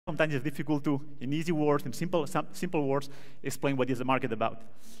sometimes it's difficult to, in easy words, in simple words, explain what is the market about.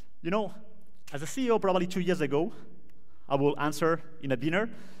 You know, as a CEO, probably 2 years ago, I will answer in a dinner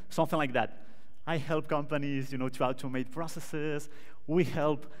something like that. I help companies, you know, to automate processes. We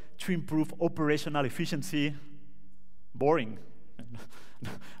help to improve operational efficiency. Boring.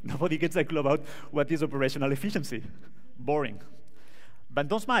 Nobody gets a clue about what is operational efficiency. Boring. But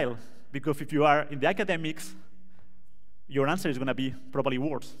don't smile, because if you are in the academics, your answer is going to be probably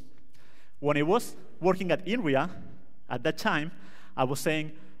worse. When I was working at INRIA, at that time, I was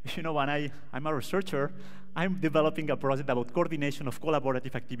saying, you know, when I'm a researcher, I'm developing a project about coordination of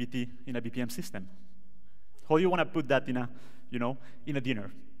collaborative activity in a BPM system. How do you want to put that in a, you know, in a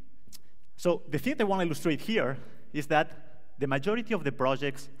dinner? So the thing I want to illustrate here is that the majority of the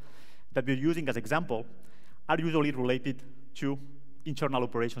projects that we're using as example are usually related to internal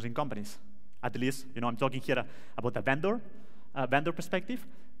operations in companies. At least, you know, I'm talking here about a vendor perspective.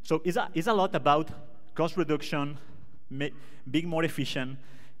 So it's a lot about cost reduction, being more efficient,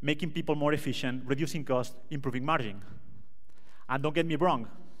 making people more efficient, reducing cost, improving margin. And don't get me wrong,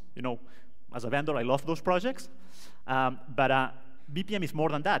 you know, as a vendor, I love those projects, but BPM is more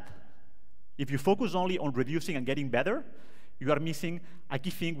than that. If you focus only on reducing and getting better, you are missing a key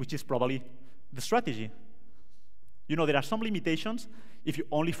thing, which is probably the strategy. You know, there are some limitations if you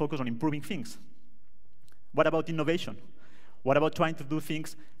only focus on improving things. What about innovation? What about trying to do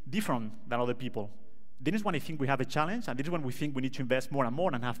things different than other people? This is when I think we have a challenge, and this is when we think we need to invest more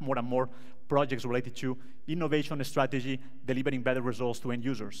and have more and more projects related to innovation strategy, delivering better results to end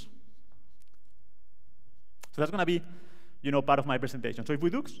users. So that's going to be, you know, part of my presentation. So if we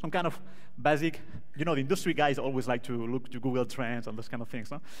do some kind of basic, you know, the industry guys always like to look to Google Trends and those kind of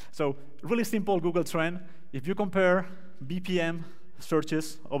things. No? So really simple Google trend. If you compare BPM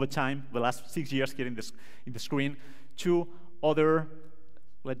searches over time, the last 6 years here in the screen, to other,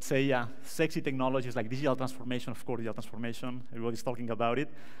 let's say, sexy technologies like digital transformation, of course, digital transformation, everybody's talking about it.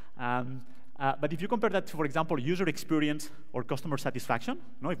 But if you compare that to, for example, user experience or customer satisfaction,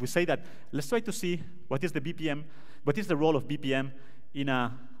 you know, if we say that, let's try to see what is the BPM, what is the role of BPM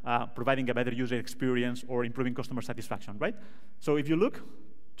in providing a better user experience or improving customer satisfaction, right? So if you look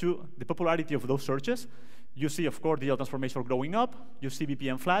to the popularity of those searches, you see, of course, digital transformation growing up, you see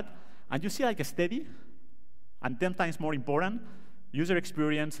BPM flat, and you see like a steady, and 10 times more important, user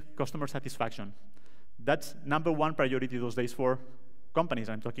experience, customer satisfaction. That's #1 priority those days for companies.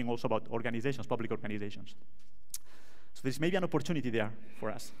 I'm talking also about organizations, public organizations. So there's maybe an opportunity there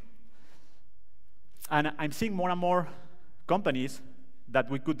for us. And I'm seeing more and more companies that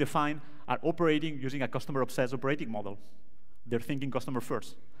we could define are operating using a customer-obsessed operating model. They're thinking customer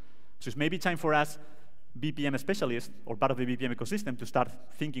first. So it's maybe time for us, BPM specialists, or part of the BPM ecosystem, to start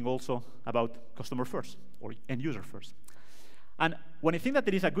thinking also about customer first, or end user first. And when I think that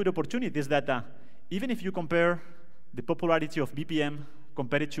there is a good opportunity is that even if you compare the popularity of BPM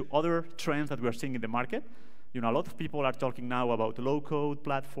compared to other trends that we are seeing in the market, you know, a lot of people are talking now about low-code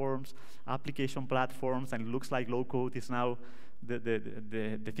platforms, application platforms, and it looks like low-code is now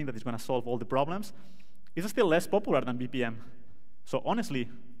the thing that is going to solve all the problems. It's still less popular than BPM. So honestly,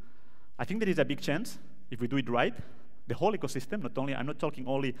 I think there is a big chance, if we do it right, the whole ecosystem, I'm not talking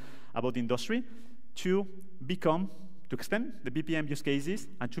only about the industry, to extend the BPM use cases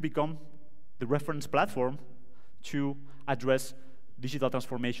and to become the reference platform to address digital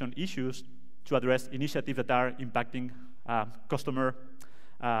transformation issues, to address initiatives that are impacting customer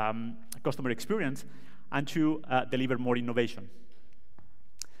experience, and to deliver more innovation.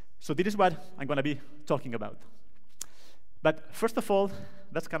 So this is what I'm going to be talking about. But first of all,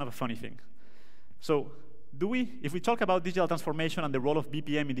 that's kind of a funny thing. So if we talk about digital transformation and the role of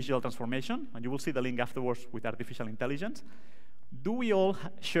BPM in digital transformation, and you will see the link afterwards with artificial intelligence, do we all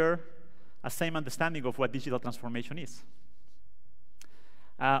share a same understanding of what digital transformation is?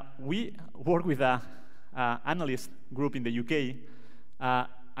 We work with an analyst group in the UK,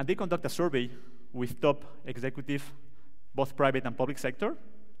 and they conduct a survey with top executives, both private and public sector,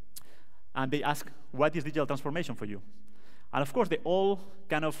 and they ask, what is digital transformation for you? And of course, they all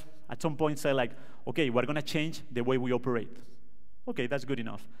kind of, at some point, say like, okay, we're going to change the way we operate. Okay, that's good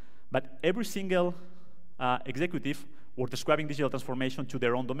enough. But every single executive was describing digital transformation to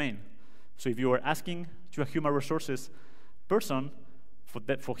their own domain. So if you were asking to a human resources person,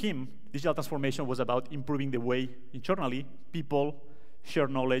 for him, digital transformation was about improving the way internally people share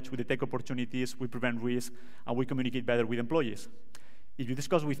knowledge, we detect opportunities, we prevent risk, and we communicate better with employees. If you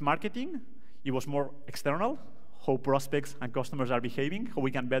discuss with marketing, it was more external, how prospects and customers are behaving, how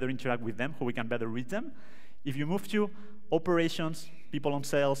we can better interact with them, how we can better reach them. If you move to operations, people on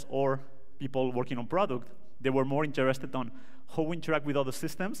sales, or people working on product, They were more interested on how we interact with other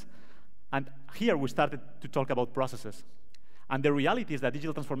systems. And here we started to talk about processes. And the reality is that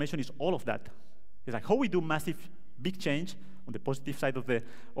digital transformation is all of that. It's like how we do massive, big change on the positive side of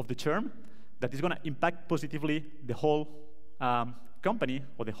the term that is going to impact positively the whole company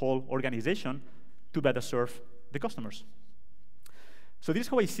or the whole organization to better serve the customers. So this is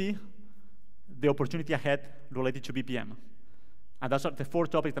how I see the opportunity ahead related to BPM. And those are the 4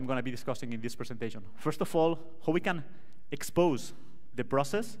 topics I'm going to be discussing in this presentation. First of all, how we can expose the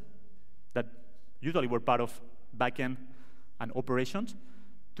process that usually were part of backend and operations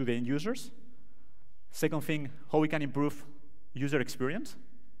to the end users. Second thing, how we can improve user experience.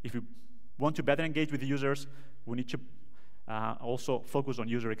 If we want to better engage with the users, we need to also focus on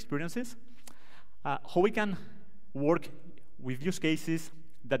user experiences. How we can work with use cases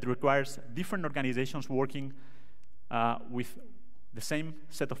that requires different organizations working with the same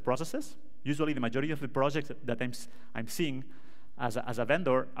set of processes. Usually, the majority of the projects that I'm seeing as a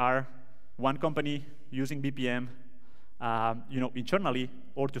vendor are one company using BPM, internally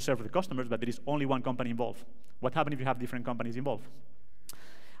or to serve the customers, but there is only one company involved. What happens if you have different companies involved?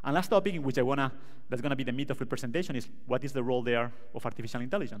 And last topic, in which that's going to be the meat of the presentation, is what is the role there of artificial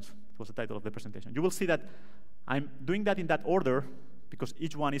intelligence? That was the title of the presentation. You will see that I'm doing that in that order because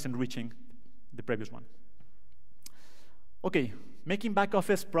each one is enriching the previous one. Okay, making back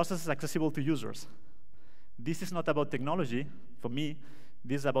office processes accessible to users. This is not about technology. For me,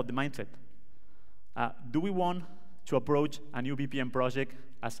 this is about the mindset. Do we want to approach a new BPM project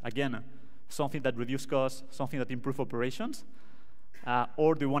as, again, something that reduces costs, something that improves operations?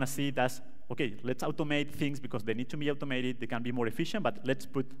 Or do we want to see it as, okay, let's automate things because they need to be automated, they can be more efficient, but let's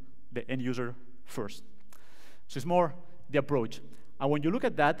put the end user first. So it's more the approach. And when you look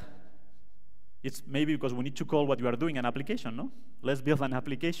at that, it's maybe because we need to call what we are doing an application, no? Let's build an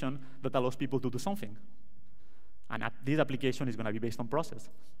application that allows people to do something. And this application is going to be based on process.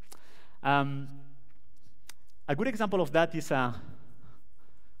 A good example of that is a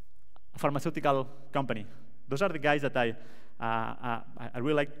pharmaceutical company. Those are the guys that I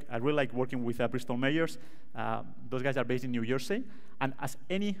really like working with Bristol Myers. Those guys are based in New Jersey. And as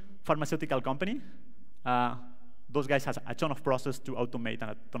any pharmaceutical company, those guys have a ton of process to automate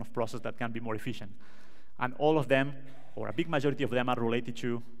and a ton of process that can be more efficient. And all of them, or a big majority of them, are related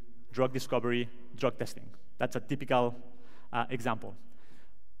to drug discovery, drug testing. That's a typical example.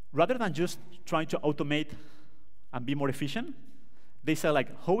 Rather than just trying to automate and be more efficient, they say, like,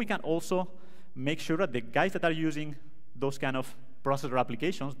 how we can also make sure that the guys that are using those kind of process or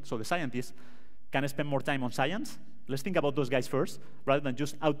applications, so the scientists, can spend more time on science. Let's think about those guys first, rather than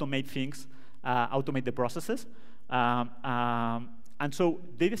just automate things, automate the processes. And so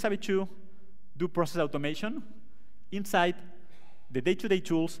they decided to do process automation inside the day-to-day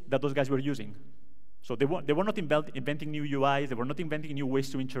tools that those guys were using. So they were not inventing new UIs, they were not inventing new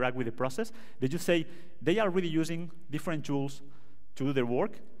ways to interact with the process. They just say, they are really using different tools to do their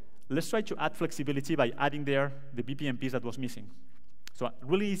work. Let's try to add flexibility by adding there the BPM piece that was missing. So a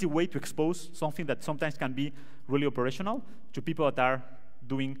really easy way to expose something that sometimes can be really operational to people that are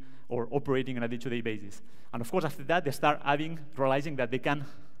doing or operating on a day-to-day basis. And of course, after that, they start realizing that they can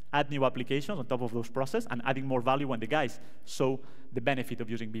add new applications on top of those processes and adding more value when the guys saw the benefit of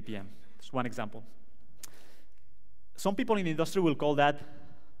using BPM. That's one example. Some people in the industry will call that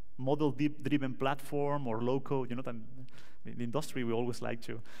model-driven platform or low-code. In the industry, we always like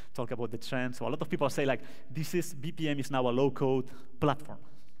to talk about the trends. So a lot of people say, like, BPM is now a low-code platform.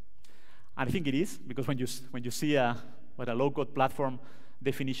 And I think it is, because when you see what a low-code platform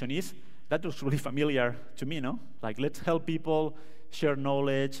definition is, that looks really familiar to me, no? Like, let's help people share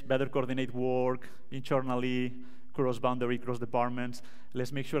knowledge, better coordinate work internally, cross-boundary, cross-departments.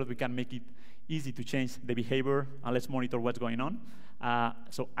 Let's make sure that we can make it easy to change the behavior, and let's monitor what's going on.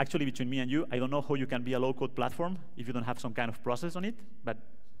 So actually, between me and you, I don't know how you can be a low-code platform if you don't have some kind of process on it, but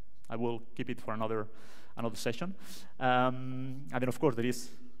I will keep it for another session. And then, of course, there is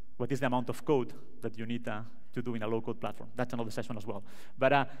what is the amount of code that you need to do in a low-code platform. That's another session as well.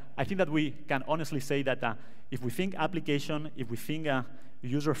 But I think that we can honestly say that if we think application, if we think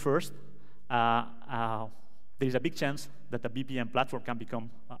user first, there is a big chance that the BPM platform can become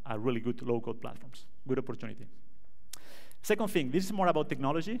a really good low-code platform. Good opportunity. Second thing, this is more about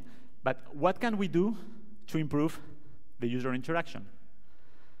technology, but what can we do to improve the user interaction?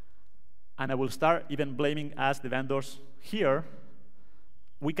 And I will start even blaming us, the vendors here.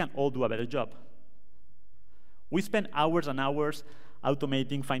 We can all do a better job. We spend hours and hours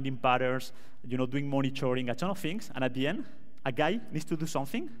automating, finding patterns, doing monitoring, a ton of things, and at the end, a guy needs to do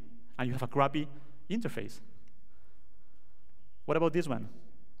something, and you have a crappy interface. What about this one?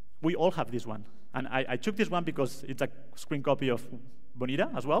 We all have this one. And I took this one because it's a screen copy of Bonita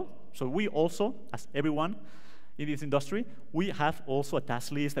as well. So we also, as everyone in this industry, we have also a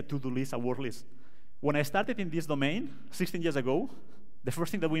task list, a to-do list, a work list. When I started in this domain 16 years ago, the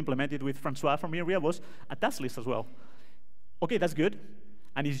first thing that we implemented with Francois from Iria was a task list as well. Okay, that's good,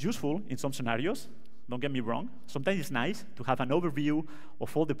 and it's useful in some scenarios. Don't get me wrong. Sometimes it's nice to have an overview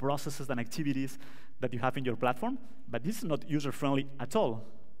of all the processes and activities that you have in your platform, but this is not user-friendly at all.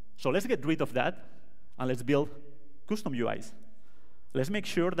 So let's get rid of that, and let's build custom UIs. Let's make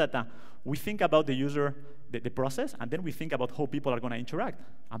sure that we think about the user, the process, and then we think about how people are going to interact.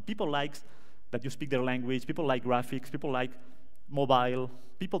 And people like that you speak their language. People like graphics. People like mobile.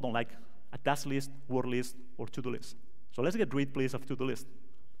 People don't like a task list, word list, or to-do list. So let's get rid, please, of to-do list,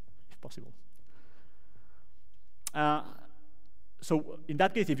 if possible. So in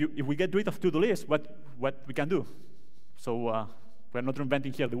that case, if we get rid of to-do list, what we can do? So we're not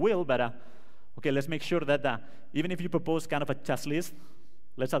reinventing here the wheel, but okay, let's make sure that even if you propose kind of a task list,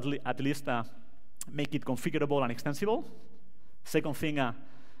 let's at least make it configurable and extensible. Second thing,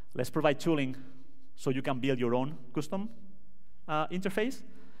 let's provide tooling so you can build your own custom interface.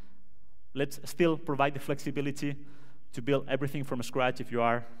 Let's still provide the flexibility to build everything from scratch if you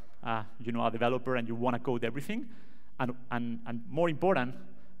are a developer and you want to code everything. And more important,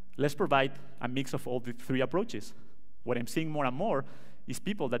 let's provide a mix of all the three approaches. What I'm seeing more and more is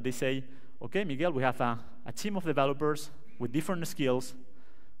people that they say, okay, Miguel, we have a team of developers with different skills.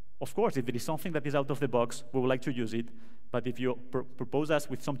 Of course, if there is something that is out of the box, we would like to use it. But if you propose us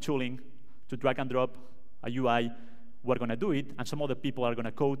with some tooling to drag and drop a UI, we're going to do it. And some other people are going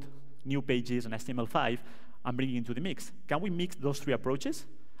to code new pages in HTML5 and bring it into the mix. Can we mix those three approaches?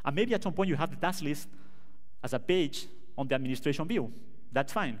 And maybe at some point you have the task list as a page on the administration view.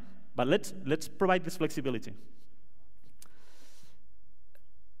 That's fine. But let's provide this flexibility.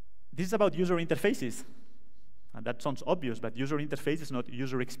 This is about user interfaces. And that sounds obvious, but user interface is not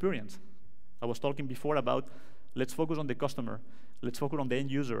user experience. I was talking before about let's focus on the customer. Let's focus on the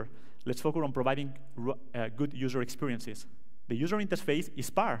end user. Let's focus on providing good user experiences. The user interface is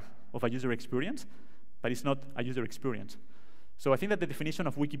part of a user experience, but it's not a user experience. So I think that the definition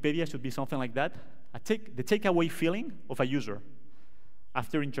of Wikipedia should be something like that, the takeaway feeling of a user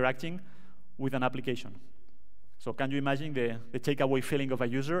after interacting with an application. So can you imagine the takeaway feeling of a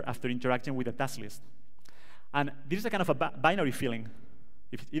user after interacting with a task list? And this is a kind of a binary feeling.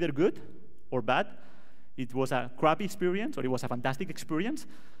 If it's either good or bad, it was a crappy experience or it was a fantastic experience,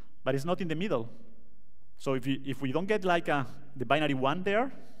 but it's not in the middle. So if we don't get like the binary one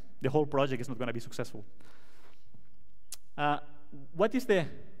there, the whole project is not going to be successful.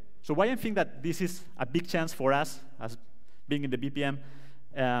 So why I think that this is a big chance for us as being in the BPM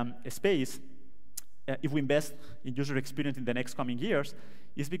space, if we invest in user experience in the next coming years,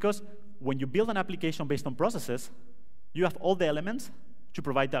 is because when you build an application based on processes, you have all the elements to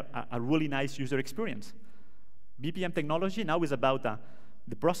provide a really nice user experience. BPM technology now is about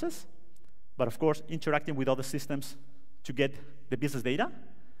the process, but of course interacting with other systems to get the business data,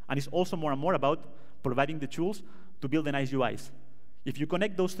 and it's also more and more about providing the tools to build the nice UIs. If you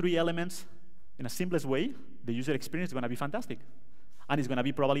connect those three elements in a seamless way, the user experience is going to be fantastic. And it's going to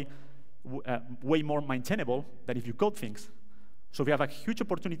be probably way more maintainable than if you code things. So we have a huge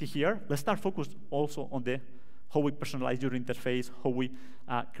opportunity here. Let's start focused also on how we personalize user interface, how we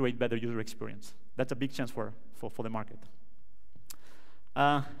create better user experience. That's a big chance for the market.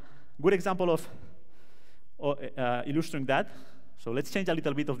 Good example of illustrating that. So let's change a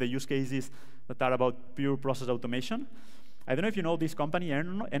little bit of the use cases that are about pure process automation. I don't know if you know this company,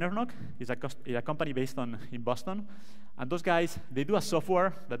 Enernoc. It's a company based in Boston. And those guys, they do a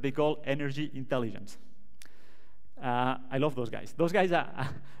software that they call energy intelligence. I love those guys. Those guys are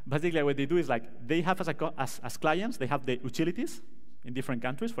basically what they do is like they have as clients, they have the utilities in different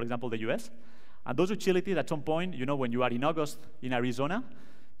countries, for example, the US. And those utilities at some point, when you are in August in Arizona,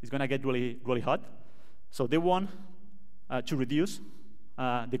 it's going to get really, really hot. So they want to reduce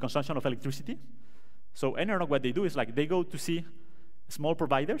the consumption of electricity. So Enernoc, what they do is like they go to see small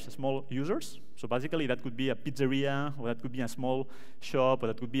providers, small users. So basically that could be a pizzeria, or that could be a small shop, or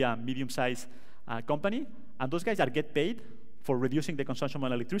that could be a medium-sized company. And those guys get paid for reducing the consumption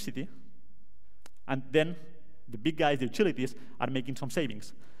of electricity. And then the big guys, the utilities, are making some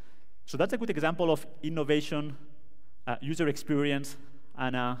savings. So that's a good example of innovation, user experience,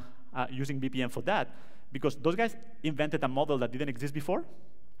 and using BPM for that. Because those guys invented a model that didn't exist before,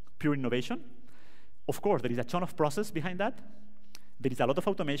 pure innovation. Of course, there is a ton of process behind that. There is a lot of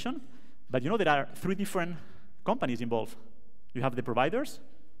automation. But there are 3 different companies involved. You have the providers,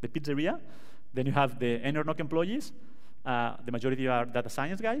 the pizzeria, then you have the Enernoc employees, the majority are data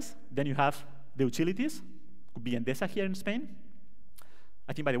science guys, then you have the utilities. Could be Endesa here in Spain.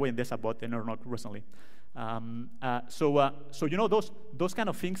 I think, by the way, Endesa bought Enernoc recently. So you know, those kind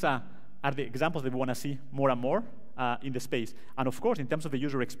of things are the examples that we want to see more and more in the space. And of course, in terms of the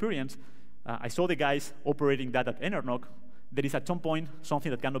user experience, I saw the guys operating that at Enernoc. There is at some point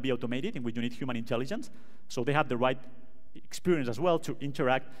something that cannot be automated, in which you need human intelligence. So they have the right experience as well to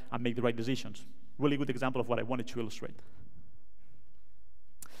interact and make the right decisions. Really good example of what I wanted to illustrate.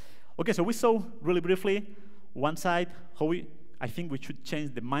 Okay, so we saw really briefly one side, how I think we should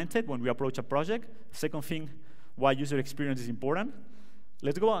change the mindset when we approach a project. Second thing, why user experience is important.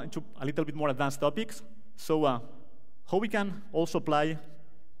 Let's go into a little bit more advanced topics. So how we can also apply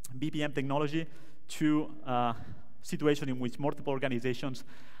BPM technology to situation in which multiple organizations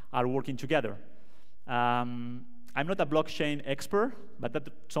are working together. I'm not a blockchain expert, but that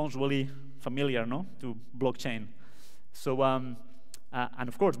sounds really familiar, no, to blockchain. So, and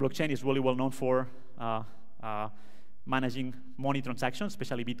of course, blockchain is really well known for managing money transactions,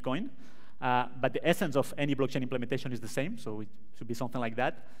 especially Bitcoin. But the essence of any blockchain implementation is the same, so it should be something like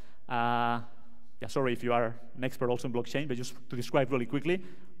that. Yeah, sorry if you are an expert also in blockchain, but just to describe really quickly,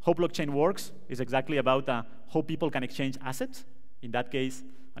 how blockchain works is exactly about how people can exchange assets. In that case,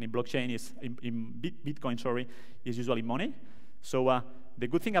 and in blockchain, in Bitcoin, sorry, is usually money. So the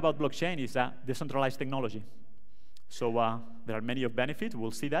good thing about blockchain is decentralized technology. So there are many of benefits,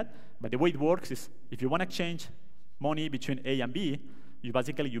 we'll see that. But the way it works is, if you want to exchange money between A and B, you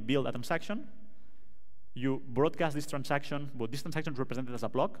build a transaction, you broadcast this transaction, but this transaction is represented as a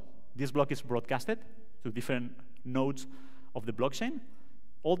block. This block is broadcasted to different nodes of the blockchain.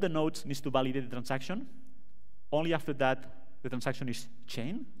 All the nodes need to validate the transaction. Only after that, the transaction is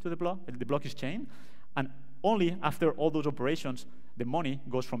chained to the block is chained, and only after all those operations, the money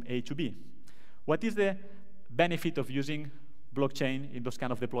goes from A to B. What is the benefit of using blockchain in those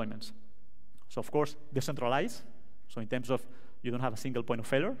kind of deployments? So of course, decentralized, so in terms of you don't have a single point of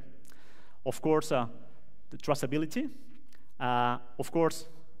failure. Of course, the traceability. Of course,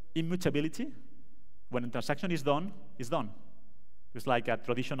 immutability. When a transaction is done, it's done. It's like a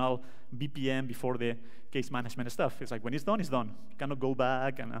traditional BPM before the case management stuff. It's like, when it's done, it's done. You cannot go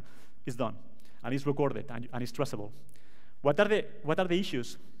back, and it's done. And it's recorded, and it's traceable. What are the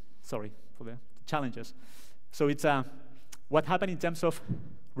issues? Sorry for the challenges. So it's what happened in terms of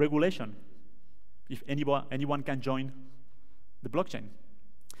regulation, if anyone can join the blockchain.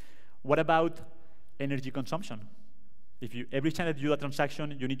 What about energy consumption? If every time that you do a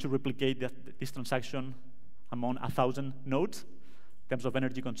transaction, you need to replicate this transaction among 1,000 nodes. In terms of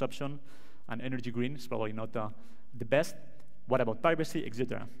energy consumption, and energy green is probably not the best. What about privacy,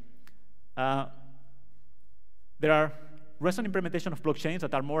 etc.? There are recent implementations of blockchains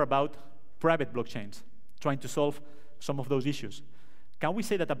that are more about private blockchains, trying to solve some of those issues. Can we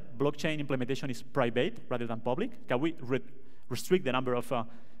say that a blockchain implementation is private rather than public? Can we restrict the number of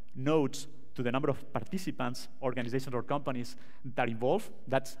nodes to the number of participants, organizations, or companies that are involved?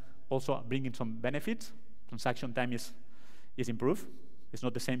 That's also bringing some benefits. Transaction time is improved. It's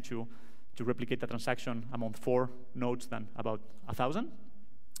not the same to replicate a transaction among 4 nodes than about 1,000.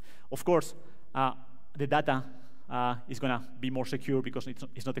 Of course, the data is going to be more secure because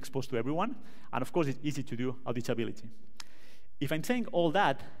it's not exposed to everyone. And of course, it's easy to do auditability. If I'm saying all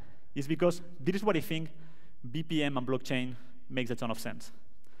that, it's because this is what I think BPM and blockchain makes a ton of sense.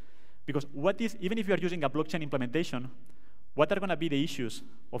 Because even if you are using a blockchain implementation, what are going to be the issues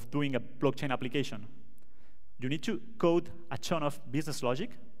of doing a blockchain application? You need to code a ton of business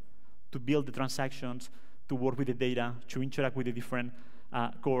logic to build the transactions, to work with the data, to interact with the different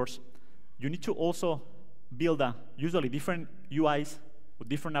cores. You need to also build usually different UIs or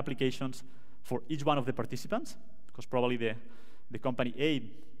different applications for each one of the participants, because probably the company A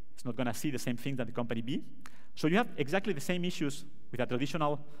is not going to see the same thing that the company B. So you have exactly the same issues with a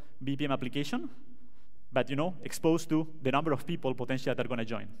traditional BPM application, but exposed to the number of people potentially that are going to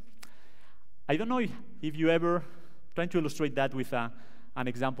join. I don't know if you ever, trying to illustrate that with an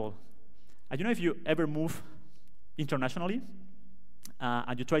example. I don't know if you ever move internationally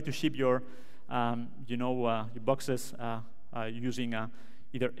and you try to ship your boxes using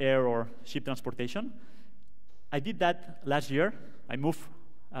either air or ship transportation. I did that last year. I moved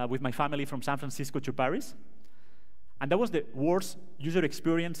with my family from San Francisco to Paris. And that was the worst user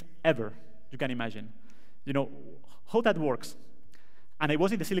experience ever, you can imagine. How that works. And I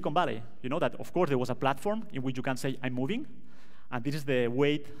was in the Silicon Valley. That, of course, there was a platform in which you can say, I'm moving, and this is the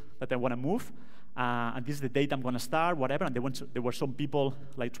weight that I want to move, and this is the date I'm going to start, whatever. And there were some people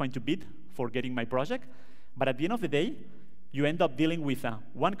trying to bid for getting my project. But at the end of the day, you end up dealing with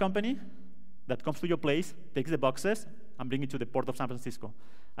one company that comes to your place, takes the boxes, and bring it to the port of San Francisco.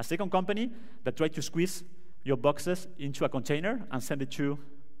 A second company that tried to squeeze your boxes into a container and send it to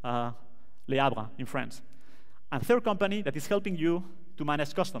Le Havre in France. And third company that is helping you to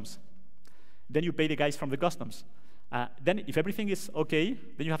manage customs. Then you pay the guys from the customs. Then if everything is okay,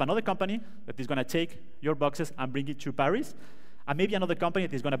 then you have another company that is going to take your boxes and bring it to Paris, and maybe another company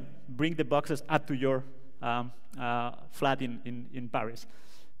that is going to bring the boxes up to your flat in Paris.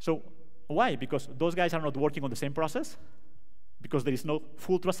 So why? Because those guys are not working on the same process, because there is no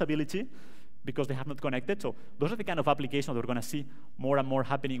full traceability, because they have not connected. So those are the kind of applications that we're going to see more and more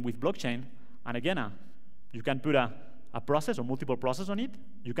happening with blockchain. And again, you can put a process or multiple processes on it.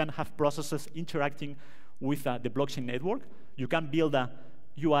 You can have processes interacting with the blockchain network. You can build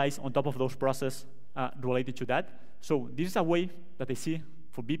UIs on top of those processes related to that. So this is a way that I see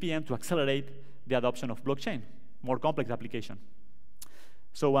for BPM to accelerate the adoption of blockchain, more complex application.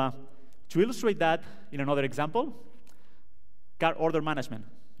 So to illustrate that in another example, car order management.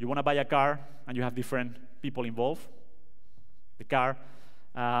 You want to buy a car, and you have different people involved. The car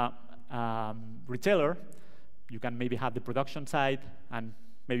retailer, you can maybe have the production side, and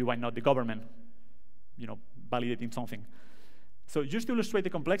maybe why not the government, validating something. So just to illustrate the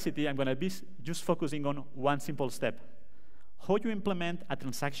complexity, I'm going to be just focusing on one simple step. How you implement a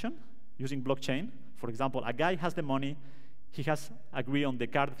transaction using blockchain. For example, a guy has the money, he has agreed on the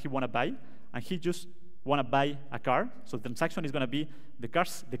car that he want to buy, and he just want to buy a car. So the transaction is going to be the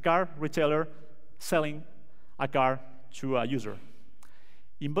car retailer selling a car to a user.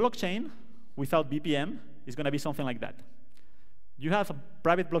 In blockchain, without BPM, it's going to be something like that. You have a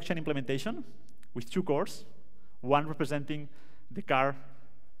private blockchain implementation with two cores, one representing the car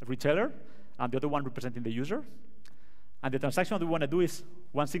retailer, and the other one representing the user. And the transaction that we want to do is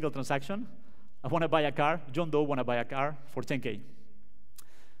one single transaction. I want to buy a car. John Doe want to buy a car for 10K.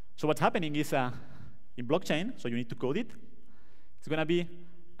 So what's happening is in blockchain, so you need to code it. It's going to be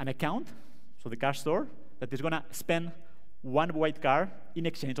an account, so the car store, that is going to spend one white car in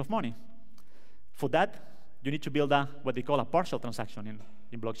exchange of money. For that, you need to build what they call a partial transaction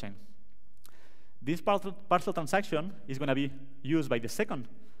in blockchain. This partial transaction is going to be used by the second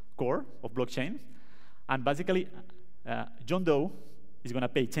core of blockchain, and basically, John Doe is going to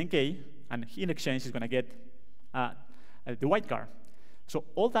pay 10K, and in exchange, he's going to get the white car. So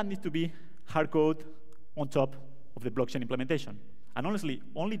all that needs to be hard code on top of the blockchain implementation. And honestly,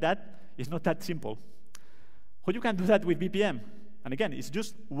 only that is not that simple. How you can do that with BPM? And again, it's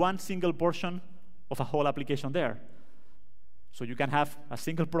just one single portion of a whole application there. So you can have a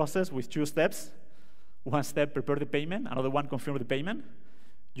single process with two steps. One step, prepare the payment. Another one, confirm the payment.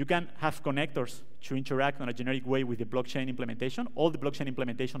 You can have connectors to interact on a generic way with the blockchain implementation. All the blockchain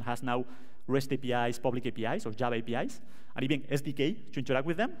implementation has now REST APIs, public APIs, or Java APIs, and even SDK to interact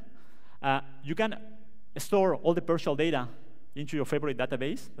with them. You can store all the partial data into your favorite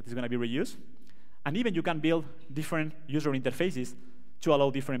database that is going to be reused. And even you can build different user interfaces to allow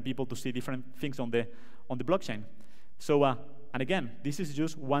different people to see different things on the blockchain. So, and again, this is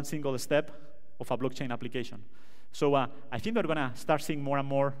just one single step of a blockchain application. So I think we're going to start seeing more and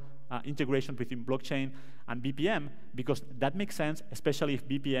more integration between blockchain and BPM, because that makes sense, especially if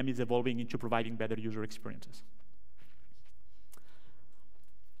BPM is evolving into providing better user experiences.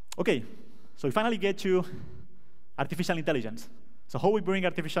 OK, so we finally get to artificial intelligence. So how we bring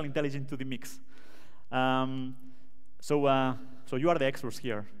artificial intelligence to the mix? So you are the experts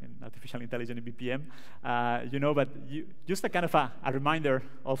here in artificial intelligence in BPM, but just a kind of a reminder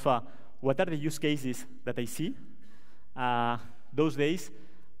of what are the use cases that I see those days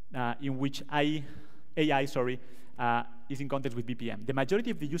in which AI is in context with BPM. The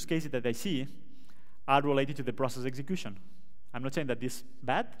majority of the use cases that I see are related to the process execution. I'm not saying that this is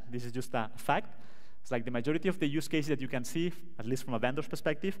bad. This is just a fact. It's like the majority of the use cases that you can see, at least from a vendor's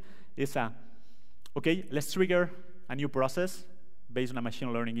perspective, is, OK, let's trigger a new process based on a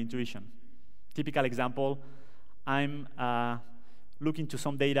machine learning intuition. Typical example, I'm looking to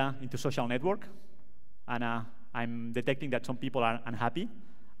some data into social network, and I'm detecting that some people are unhappy,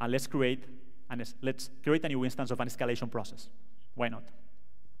 and let's create a new instance of an escalation process. Why not?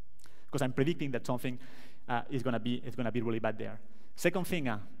 Because I'm predicting that something is going to be really bad there. Second thing,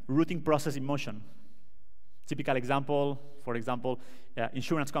 routing process in motion. Typical example, for example,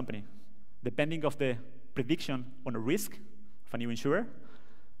 insurance company. Depending of the prediction on a risk of a new insurer,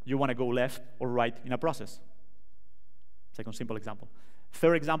 you want to go left or right in a process. Second simple example.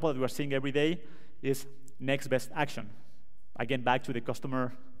 Third example that we're seeing every day is next best action. Again, back to the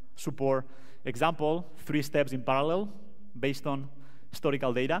customer support example, 3 steps in parallel based on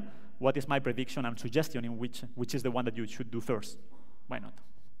historical data. What is my prediction and suggestion in which is the one that you should do first? Why not?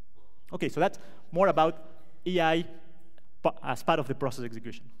 OK, so that's more about AI as part of the process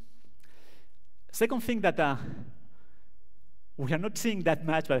execution. Second thing that we are not seeing that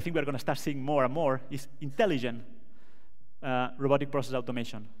much, but I think we're going to start seeing more and more, is intelligent robotic process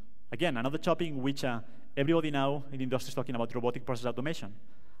automation. Again, another topic in which everybody now in the industry is talking about robotic process automation.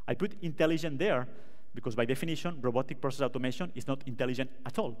 I put intelligent there because by definition, robotic process automation is not intelligent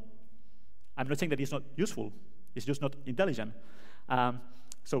at all. I'm not saying that it's not useful. It's just not intelligent.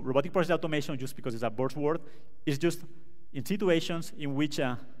 So robotic process automation, just because it's a buzzword, is just in situations in which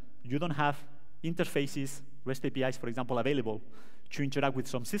you don't have interfaces, REST APIs, for example, available to interact with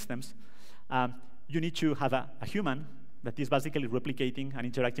some systems, you need to have a human that is basically replicating and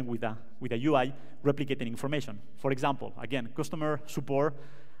interacting with a UI, replicating information. For example, again, customer support,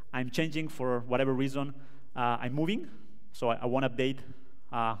 I'm changing for whatever reason, I'm moving, so I want to update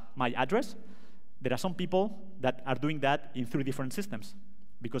my address. There are some people that are doing that in 3 different systems,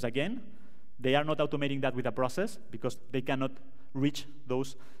 because again, they are not automating that with a process because they cannot reach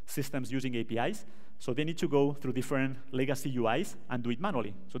those systems using APIs. So they need to go through different legacy UIs and do it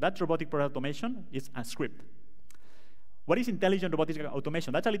manually. So that robotic process automation is a script. What is intelligent robotic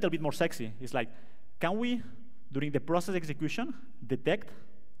automation? That's a little bit more sexy. It's like, can we, during the process execution, detect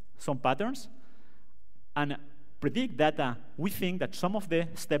some patterns and predict that we think that some of the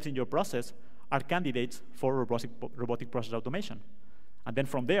steps in your process are candidates for robotic process automation. And then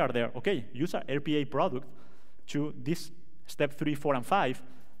from there, okay, use our RPA product to this step 3, 4, and 5,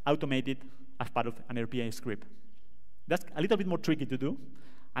 automated as part of an RPA script. That's a little bit more tricky to do,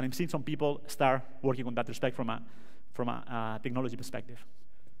 and I'm seeing some people start working on that respect from a technology perspective.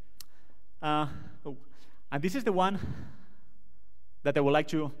 And this is the one that I would like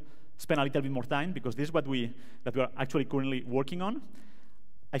to spend a little bit more time, because this is what we are actually currently working on.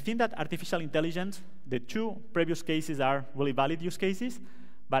 I think that artificial intelligence, the 2 previous cases are really valid use cases,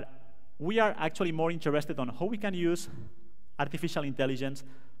 but we are actually more interested on how we can use artificial intelligence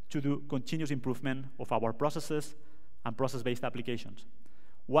to do continuous improvement of our processes and process-based applications.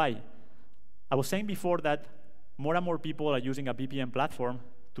 Why? I was saying before that more and more people are using a BPM platform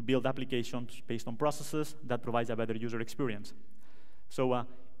to build applications based on processes that provides a better user experience. So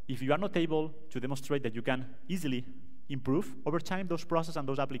if you are not able to demonstrate that you can easily improve over time those processes and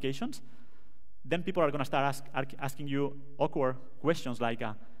those applications, then people are going to start asking you awkward questions like,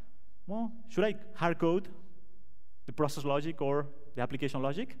 well, should I hard code the process logic or the application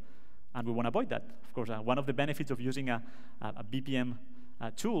logic? And we want to avoid that. Of course, one of the benefits of using a BPM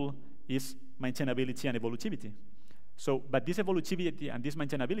tool is maintainability and evolutivity. So, but this evolutivity and this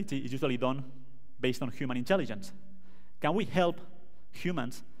maintainability is usually done based on human intelligence. Can we help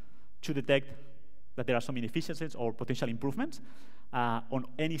humans to detect that there are some inefficiencies or potential improvements on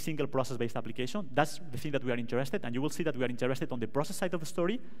any single process-based application? That's the thing that we are interested in, and you will see that we are interested on the process side of the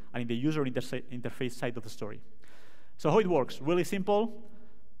story and in the user interface side of the story. So how it works, really simple,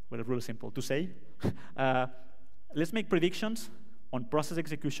 well, really simple to say. Let's make predictions on process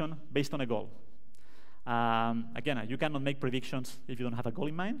execution based on a goal. Again, you cannot make predictions if you don't have a goal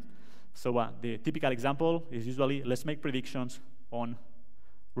in mind. So the typical example is usually, let's make predictions on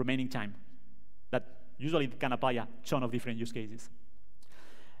remaining time. That usually can apply a ton of different use cases.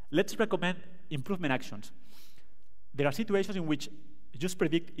 Let's recommend improvement actions. There are situations in which just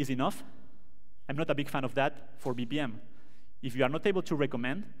predict is enough. I'm not a big fan of that for BPM. If you are not able to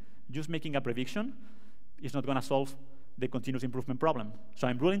recommend, just making a prediction is not going to solve the continuous improvement problem. So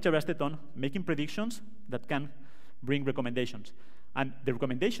I'm really interested on making predictions that can bring recommendations. And the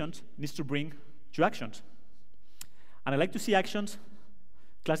recommendations needs to bring to actions. And I like to see actions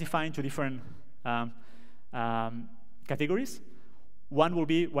classified into different categories. One will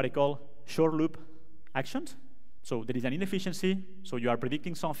be what I call short loop actions. So there is an inefficiency, so you are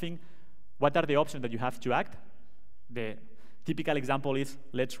predicting something. What are the options that you have to act? The typical example is,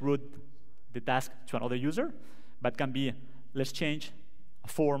 let's route the task to another user, but can be, let's change a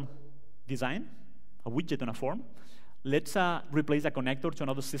form design, a widget on a form. Let's replace a connector to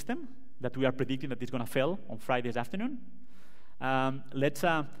another system that we are predicting that is going to fail on Friday's afternoon. Let's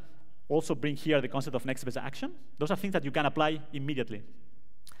also bring here the concept of next best action. Those are things that you can apply immediately.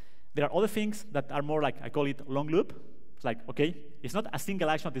 There are other things that are more like, I call it long loop. It's like, okay, it's not a single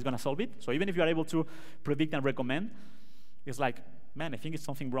action that is going to solve it. So even if you are able to predict and recommend, it's like, man, I think it's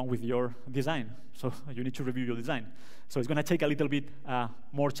something wrong with your design. So you need to review your design. So it's going to take a little bit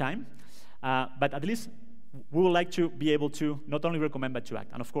more time. But at least we would like to be able to not only recommend, but to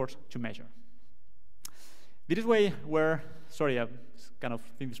act, and of course, to measure. This is where, sorry, I kind of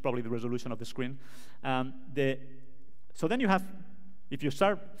think it's probably the resolution of the screen. So then you have, if you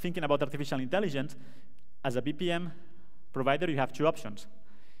start thinking about artificial intelligence, as a BPM provider, you have 2 options.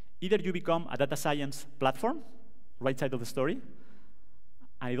 Either you become a data science platform, right side of the story.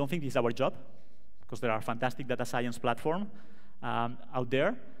 And I don't think this is our job, because there are fantastic data science platforms out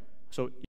there. So